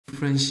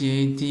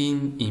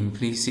Differentiating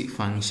implicit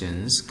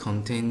functions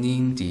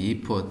containing the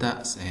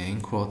products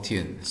and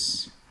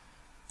quotients.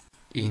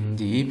 In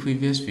the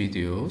previous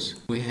videos,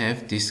 we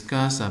have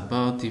discussed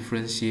about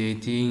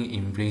differentiating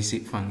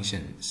implicit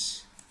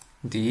functions.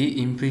 The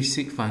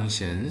implicit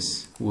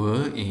functions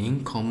were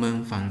in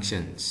common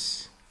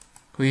functions,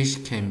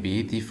 which can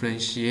be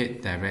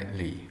differentiated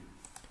directly.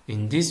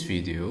 In these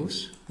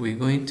videos, we're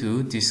going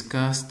to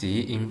discuss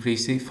the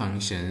implicit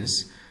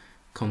functions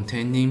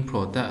containing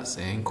products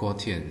and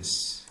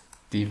quotients.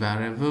 The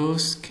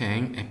variables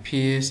can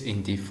appear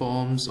in the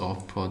forms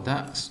of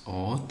products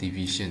or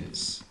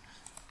divisions.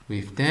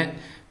 With that,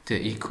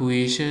 the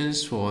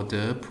equations for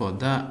the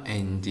product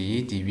and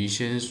the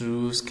division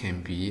rules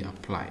can be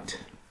applied,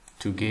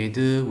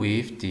 together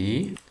with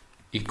the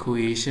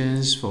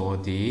equations for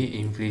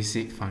the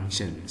implicit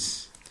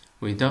functions.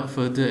 Without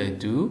further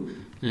ado,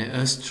 let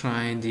us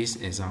try this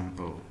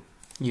example.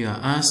 You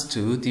are asked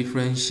to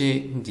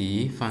differentiate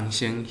the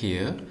function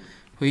here,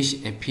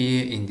 which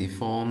appear in the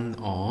form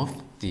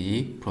of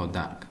the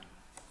product.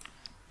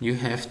 You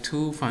have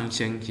two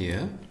functions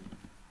here,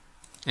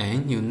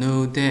 and you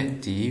know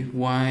that the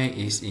y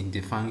is in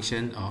the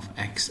function of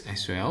x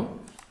as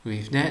well.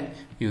 With that,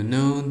 you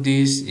know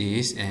this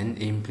is an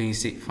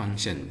implicit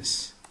function,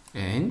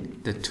 and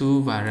the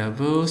two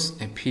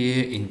variables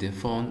appear in the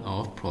form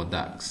of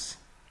products.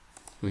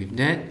 With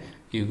that,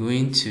 you're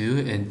going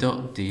to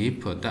adopt the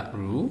product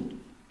rule.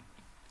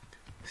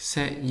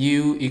 Set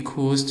u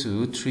equals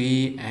to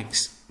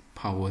 3x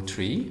power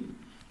 3,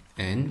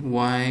 and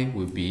y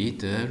will be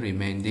the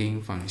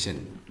remaining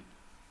function.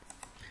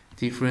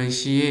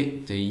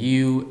 Differentiate the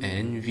u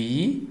and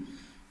v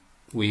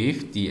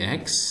with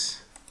dx.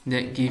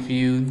 That gives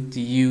you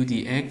du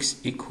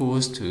dx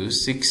equals to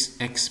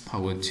 6x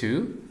power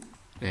 2,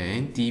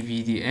 and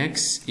dv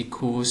dx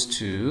equals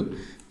to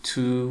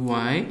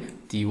 2y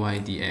dy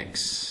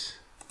dx.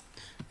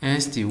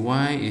 As the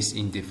y is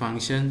in the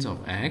function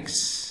of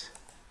x,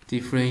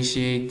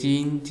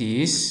 differentiating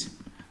this,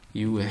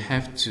 you will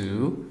have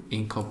to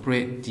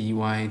incorporate dy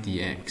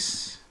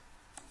dx.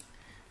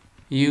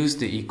 Use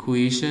the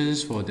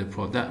equations for the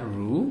product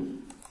rule.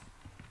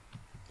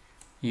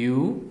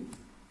 U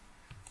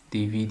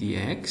dv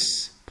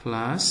dx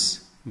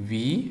plus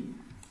v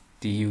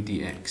du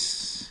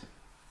dx.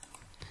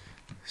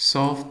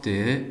 Solve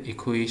the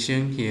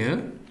equation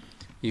here,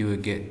 you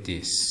will get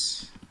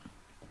this.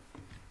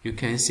 You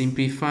can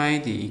simplify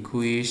the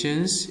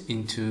equations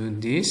into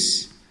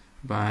this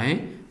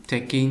by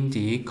taking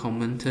the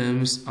common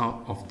terms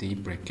out of the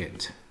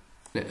bracket.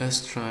 Let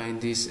us try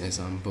this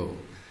example.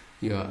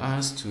 You are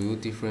asked to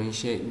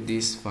differentiate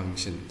these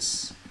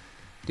functions.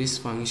 These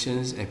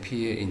functions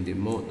appear in the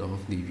mode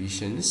of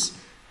divisions,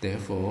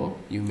 therefore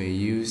you may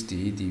use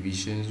the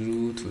division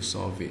rule to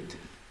solve it.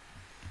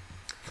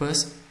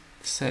 First,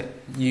 set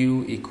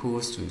u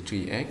equals to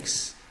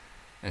 3x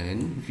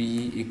and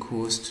v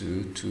equals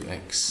to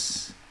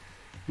 2x.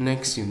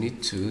 Next, you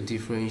need to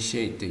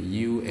differentiate the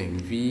u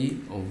and v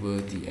over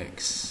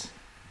dx.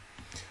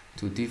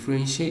 To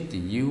differentiate the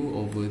u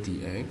over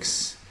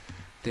dx,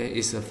 there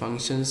is a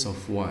function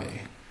of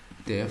y.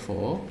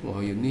 Therefore,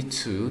 while you need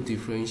to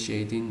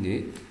differentiating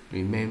it,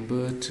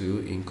 remember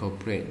to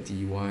incorporate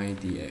dy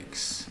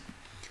dx.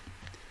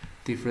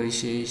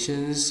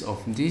 Differentiations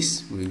of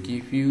this will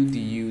give you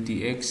du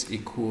dx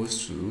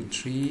equals to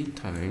 3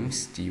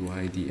 times dy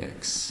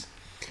dx.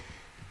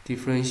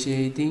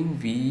 Differentiating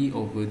v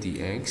over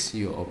dx,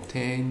 you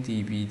obtain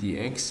dv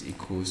dx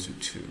equals to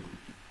 2.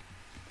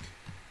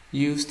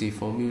 Use the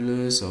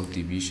formulas of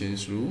division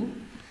rule.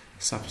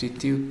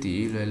 Substitute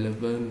the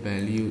relevant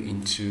value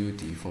into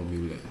the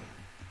formula.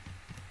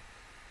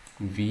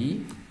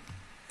 V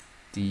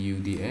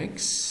du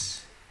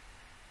dx,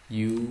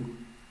 u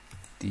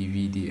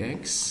dv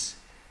dx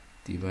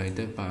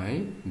divided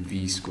by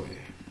v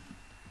squared.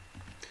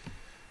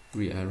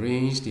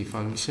 Rearrange the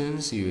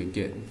functions, you will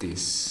get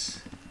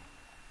this.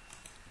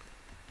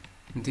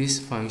 These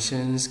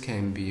functions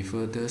can be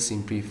further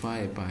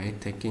simplified by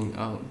taking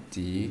out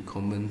the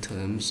common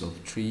terms of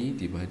 3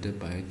 divided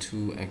by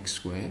 2x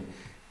squared.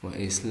 What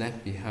is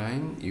left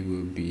behind, it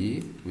will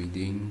be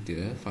within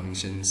the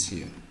functions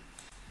here.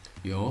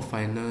 Your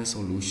final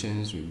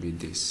solutions will be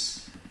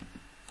this.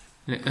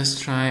 Let us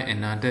try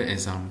another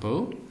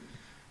example.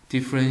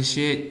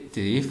 Differentiate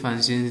the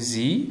function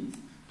z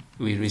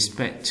with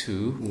respect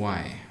to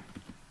y.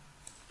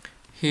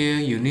 Here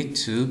you need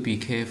to be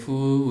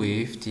careful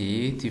with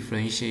the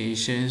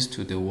differentiations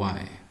to the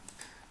y.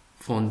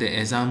 From the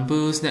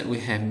examples that we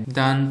have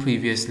done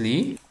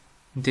previously,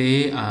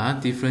 they are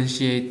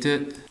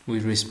differentiated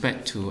with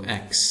respect to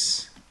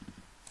x.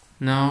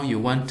 Now you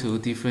want to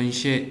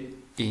differentiate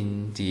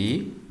in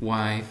the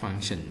y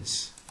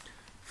functions.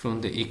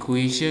 From the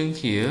equation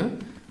here,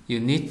 you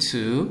need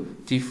to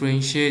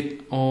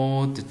differentiate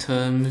all the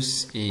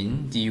terms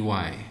in dy.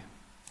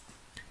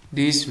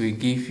 This will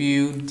give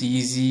you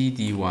dz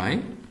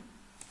dy.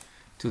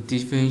 To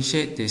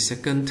differentiate the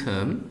second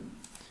term,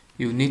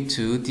 you need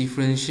to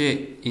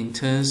differentiate in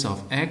terms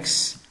of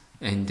x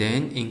and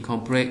then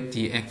incorporate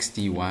dx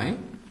dy.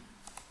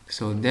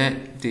 so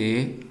that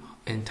the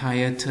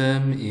entire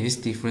term is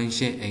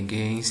differentiate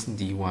against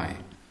dy.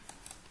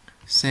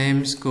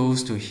 Same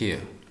goes to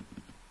here.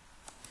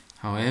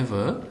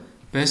 However,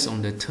 based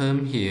on the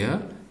term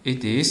here,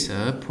 it is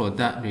a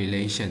product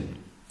relation.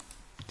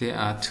 There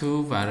are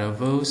two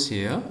variables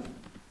here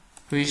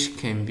which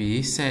can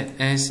be set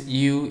as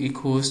u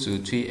equals to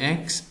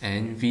 3x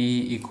and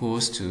v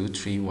equals to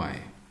 3y.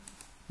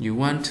 You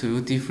want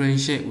to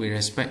differentiate with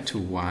respect to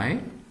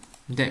y,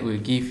 that will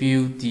give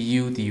you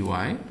du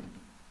dy,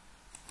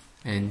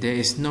 and there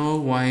is no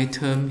y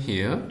term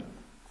here,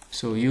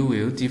 so you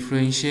will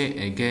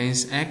differentiate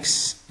against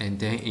x and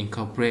then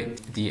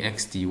incorporate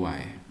dx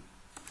dy.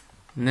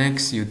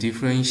 Next, you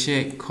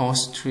differentiate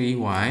cos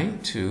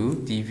 3y to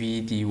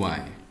dv dy.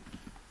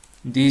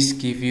 This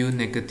gives you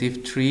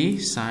negative 3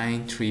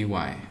 sine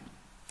 3y,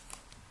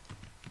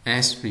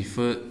 as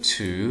referred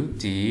to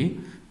the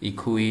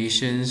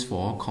equations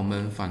for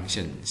common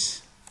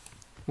functions.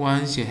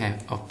 Once you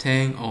have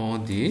obtained all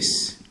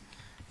this,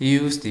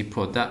 use the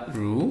product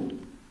rule.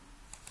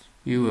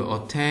 You will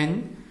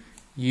obtain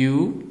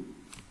u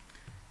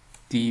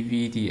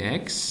dv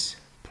dx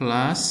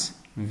plus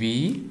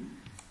v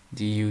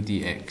du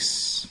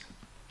dx.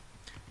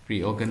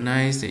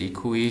 Reorganize the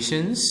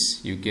equations,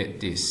 you get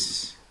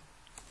this.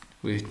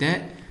 With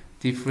that,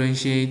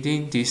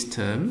 differentiating this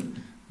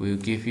term will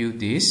give you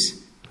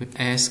this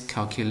as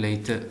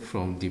calculated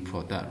from the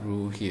product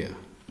rule here.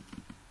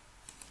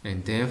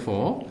 And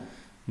therefore,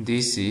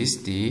 this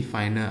is the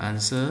final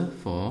answer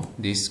for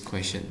these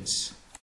questions.